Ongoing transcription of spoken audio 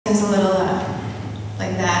It's a little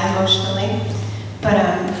like that emotionally.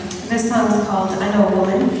 But this song is called I Know a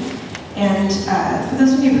Woman. And for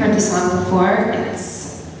those of you who've heard the song before,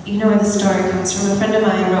 you know where the story comes from. A friend of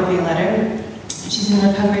mine wrote me a letter. She's in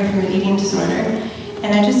recovery from an eating disorder.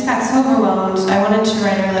 And I just got so overwhelmed. I wanted to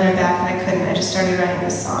write her a letter back, and I couldn't. I just started writing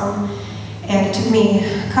this song. And it took me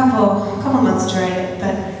a couple months to write it,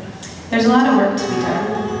 but there's a lot of work to be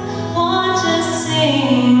done. Want to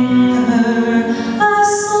sing